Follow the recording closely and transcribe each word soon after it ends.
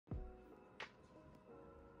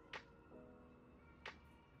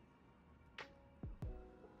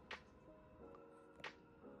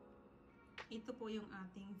ito po yung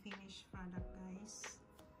ating finished product, guys.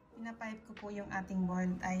 Pinapipe ko po yung ating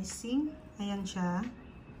boiled icing. Ayan siya.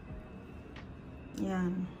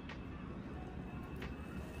 Ayan.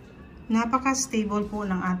 Napaka-stable po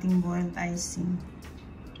ng ating boiled icing.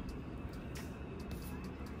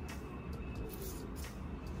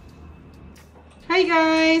 Hi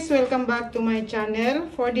guys! Welcome back to my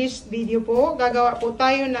channel. For this video po, gagawa po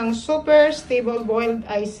tayo ng super stable boiled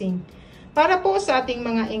icing. Para po sa ating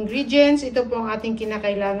mga ingredients, ito po ang ating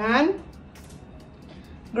kinakailangan.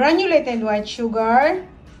 Granulated white sugar,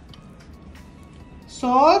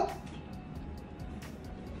 salt,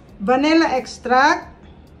 vanilla extract,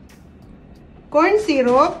 corn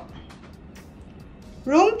syrup,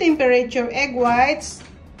 room temperature egg whites,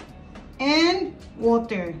 and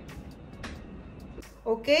water.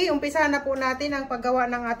 Okay, umpisahan na po natin ang paggawa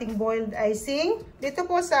ng ating boiled icing. Dito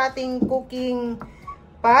po sa ating cooking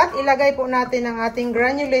pot, ilagay po natin ang ating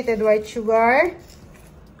granulated white sugar.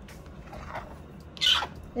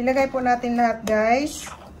 Ilagay po natin lahat, guys.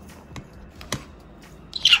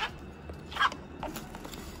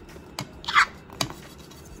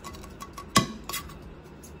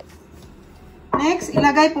 Next,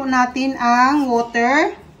 ilagay po natin ang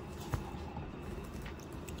water.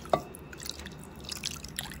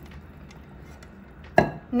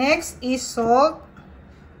 Next is salt.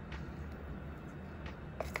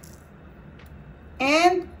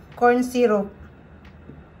 And corn syrup.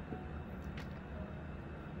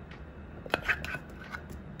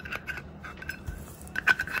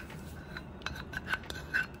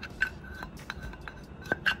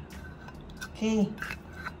 Okay.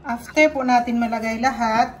 After po natin malagay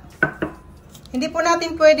lahat, hindi po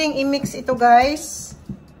natin pwedeng i-mix ito, guys.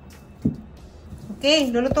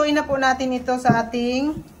 Okay, lulutuin na po natin ito sa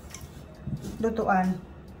ating lutuan.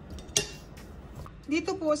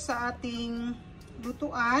 Dito po sa ating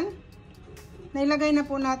lutuan, nailagay na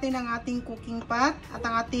po natin ang ating cooking pot at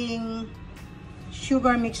ang ating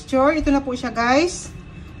sugar mixture. Ito na po siya, guys.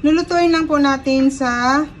 Lulutuin lang po natin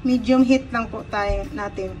sa medium heat lang po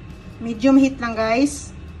natin. Medium heat lang,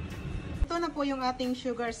 guys. Ito na po yung ating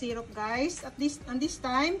sugar syrup, guys. At this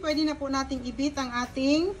time, pwede na po nating i-beat ang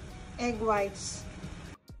ating egg whites.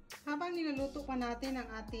 Habang niluluto pa natin ang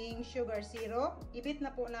ating sugar syrup, i-beat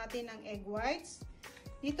na po natin ang egg whites.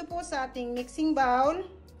 Dito po sa ating mixing bowl,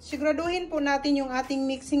 siguraduhin po natin yung ating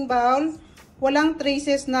mixing bowl walang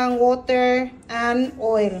traces ng water and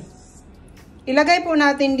oil. Ilagay po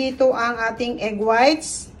natin dito ang ating egg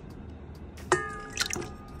whites.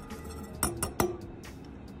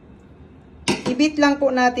 I-beat lang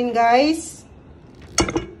po natin, guys.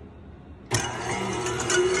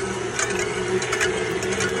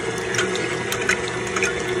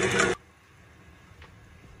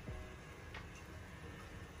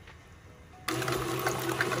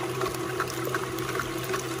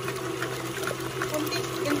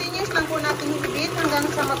 Continuous lang po natin i-beat hanggang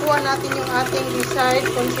sa makuha natin yung ating desired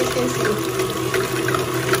consistency.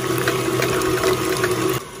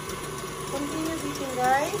 Continue beating,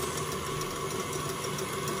 guys.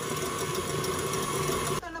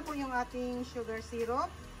 Ito na po yung ating sugar syrup.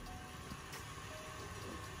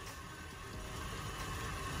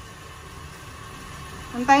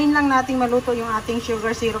 Antayin lang natin maluto yung ating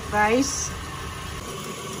sugar syrup, guys.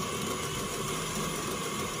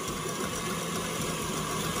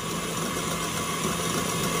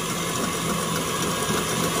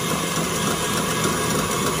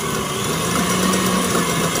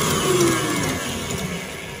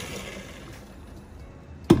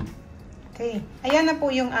 Okay, ayan na po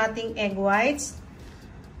yung ating egg whites.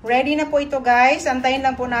 Ready na po ito, guys. Antayin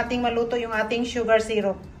lang po nating maluto yung ating sugar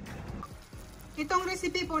syrup. Itong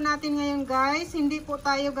recipe po natin ngayon, guys, hindi po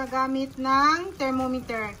tayo gagamit ng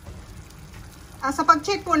thermometer. Sa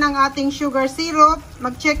pag-check po ng ating sugar syrup,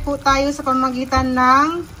 mag-check po tayo sa pamamagitan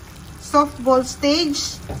ng soft ball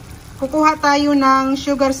stage. Kukuha tayo ng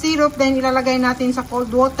sugar syrup, then ilalagay natin sa cold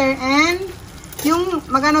water, and yung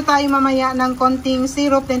magano tayo mamaya ng konting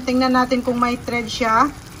syrup, then tingnan natin kung may thread siya.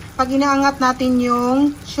 Pag inaangat natin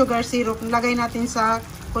yung sugar syrup, nilagay natin sa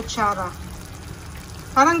kutsara.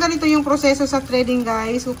 Parang ganito yung proseso sa threading,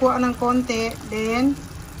 guys. Kukuha ng konti, then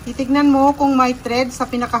titignan mo kung may thread sa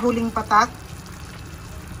pinakahuling patak.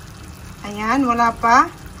 Ayan, wala pa.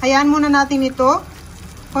 Hayaan muna natin ito.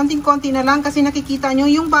 Konting-konti na lang kasi nakikita nyo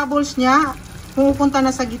yung bubbles niya pumupunta na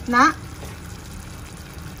sa gitna.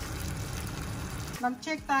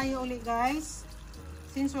 Mag-check tayo ulit, guys.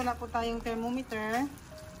 Since wala po tayong thermometer.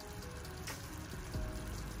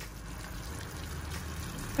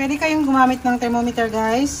 Pwede kayong gumamit ng thermometer,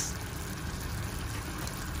 guys.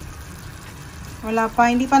 Wala pa.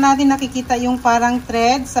 Hindi pa natin nakikita yung parang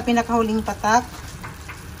thread sa pinakahuling patak.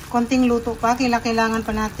 Konting luto pa. Kailangan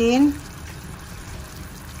pa natin.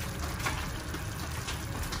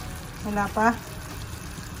 Wala pa.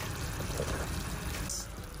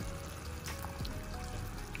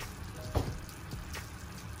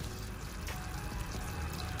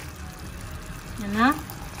 Yan na.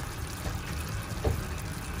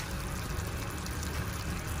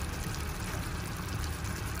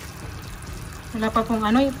 Wala pa pong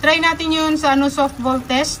ano. Try natin yun sa softball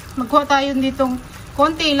test. Magkuha tayo ditong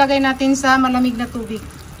konti. Ilagay natin sa malamig na tubig.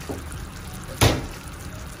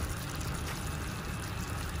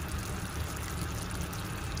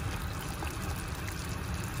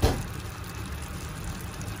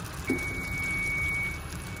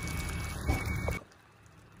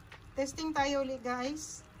 Testing tayo ulit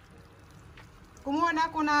guys. Kumuha na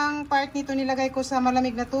ako ng part nito, nilagay ko sa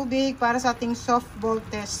malamig na tubig para sa ating softball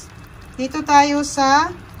test. Dito tayo sa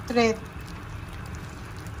thread.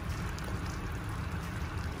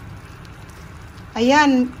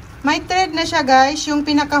 Ayan, may thread na siya guys, yung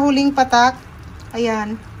pinakahuling patak.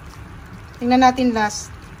 Ayan. Tingnan natin last.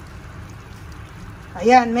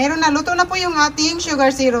 Ayan, meron na. Luto na po yung ating sugar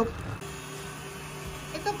syrup.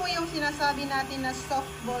 Ito po yung sinasabi natin na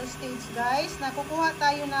softball stage guys. Nakukuha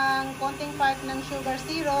tayo ng konting part ng sugar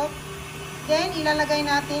syrup. Then, ilalagay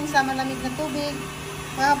natin sa malamig na tubig.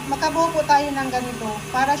 Makabuo po tayo ng ganito.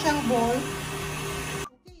 Para siyang ball.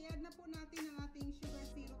 Okay, i-add na po natin ang ating sugar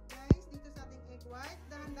syrup guys. Dito sa ating egg white.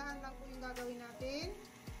 Dahan-dahan lang po yung gagawin natin.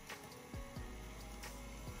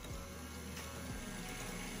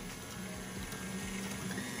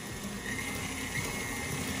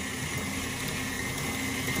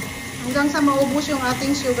 Hanggang sa maubos yung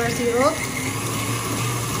ating sugar syrup.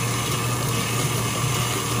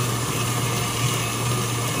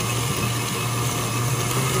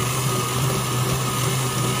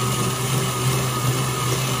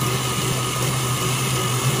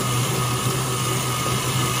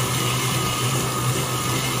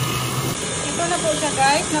 Ito na po siya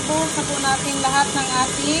guys. Nabuhos na po natin lahat ng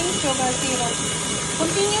ating sugar syrup.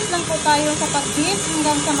 Continuous lang po tayo sa pag-beat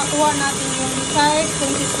hanggang sa makuha natin yung desired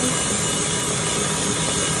consistency.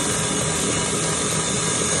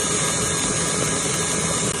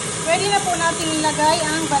 Pwede na po natin ilagay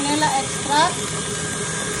ang vanilla extract.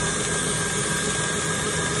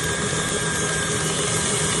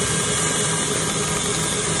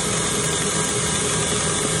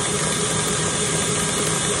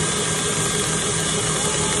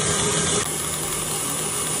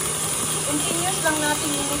 Continuous lang natin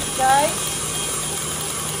i-mix guys.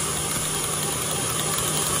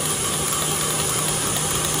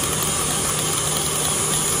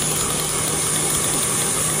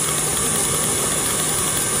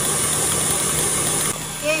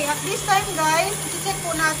 Okay, at this time guys, i-check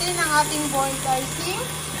po natin ang ating boiled icing.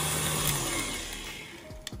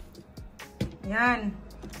 Yan.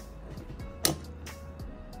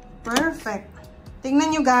 Perfect.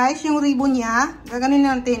 Tingnan nyo guys, yung ribbon niya. Gaganin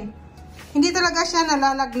natin. Hindi talaga siya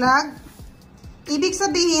nalalaglag. Ibig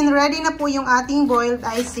sabihin, ready na po yung ating boiled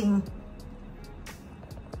icing.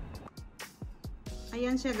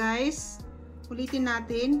 Ayan siya guys. Ulitin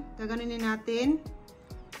natin. Gaganunin natin.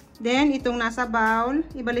 Then, itong nasa bowl,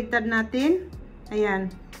 ibaligtad natin.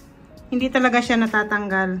 Ayan. Hindi talaga siya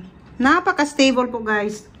natatanggal. Napaka-stable po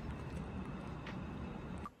guys.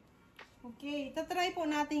 Okay, itatry po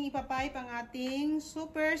natin ipapipe ang ating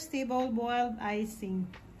super stable boiled icing.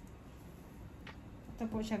 Ito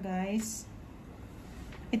po siya guys.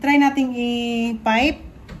 I-try natin i-pipe.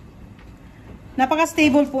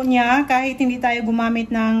 Napaka-stable po niya kahit hindi tayo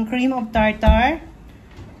gumamit ng cream of tartar.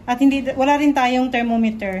 At wala rin tayong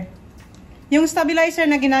thermometer. Yung stabilizer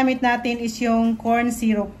na ginamit natin is yung corn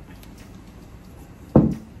syrup.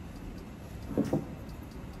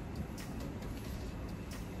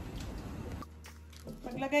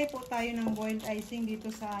 Paglagay po tayo ng boiled icing dito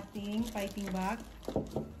sa ating piping bag.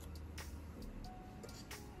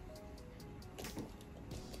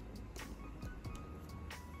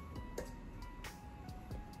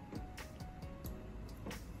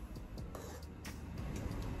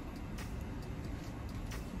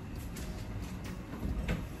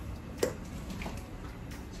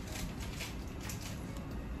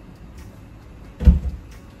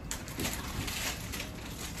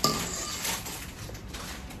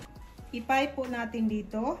 I-pipe po natin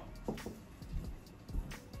dito.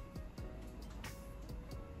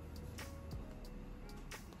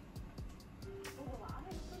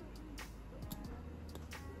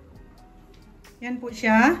 Yan po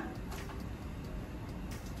siya.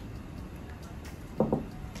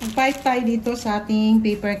 I-pipe tayo dito sa ating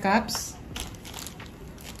paper cups.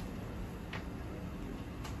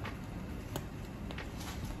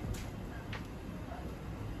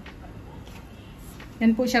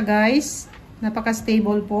 Yan po siya guys.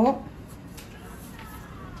 Napaka-stable po.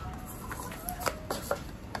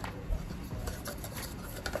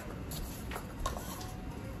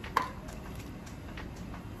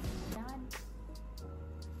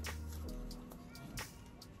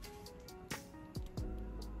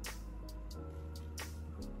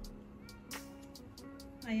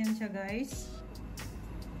 Ayan siya guys.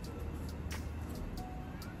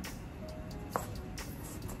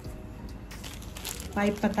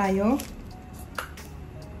 Pipe pa tayo.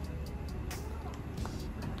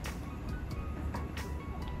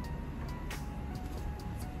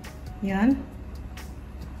 Yan.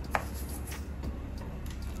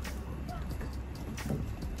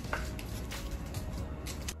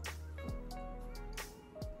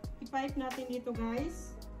 I-pipe natin dito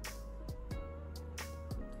guys.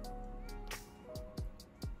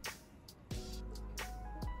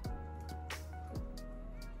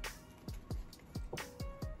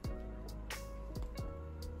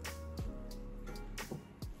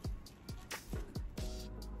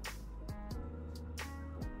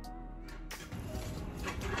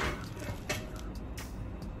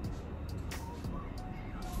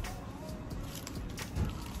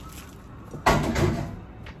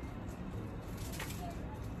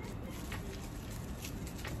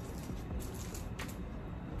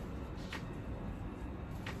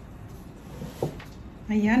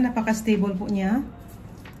 Ayan, napaka-stable po niya.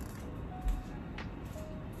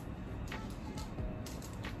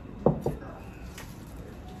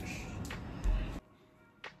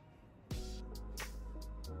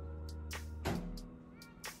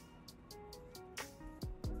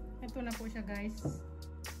 Ito na po siya guys.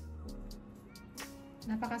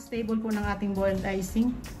 Napaka-stable po ng ating boiled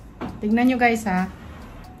icing. Tignan nyo guys ha.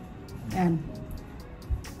 Ayan.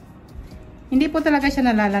 Hindi po talaga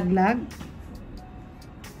siya nalalaglag.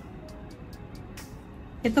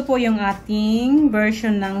 Ito po yung ating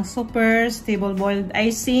version ng super stable boiled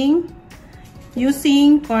icing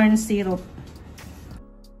using corn syrup.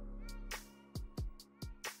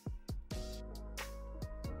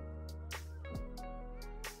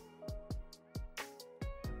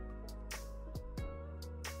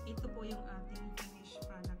 Ito po yung ating finished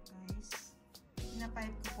product guys.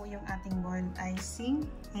 Pinapipe ko po yung ating boiled icing.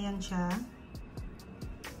 Ayan siya.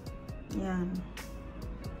 Ayan.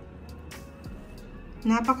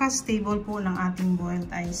 Napaka-stable po ng ating boiled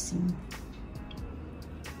icing.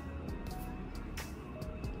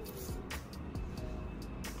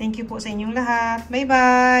 Thank you po sa inyong lahat.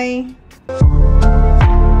 Bye-bye!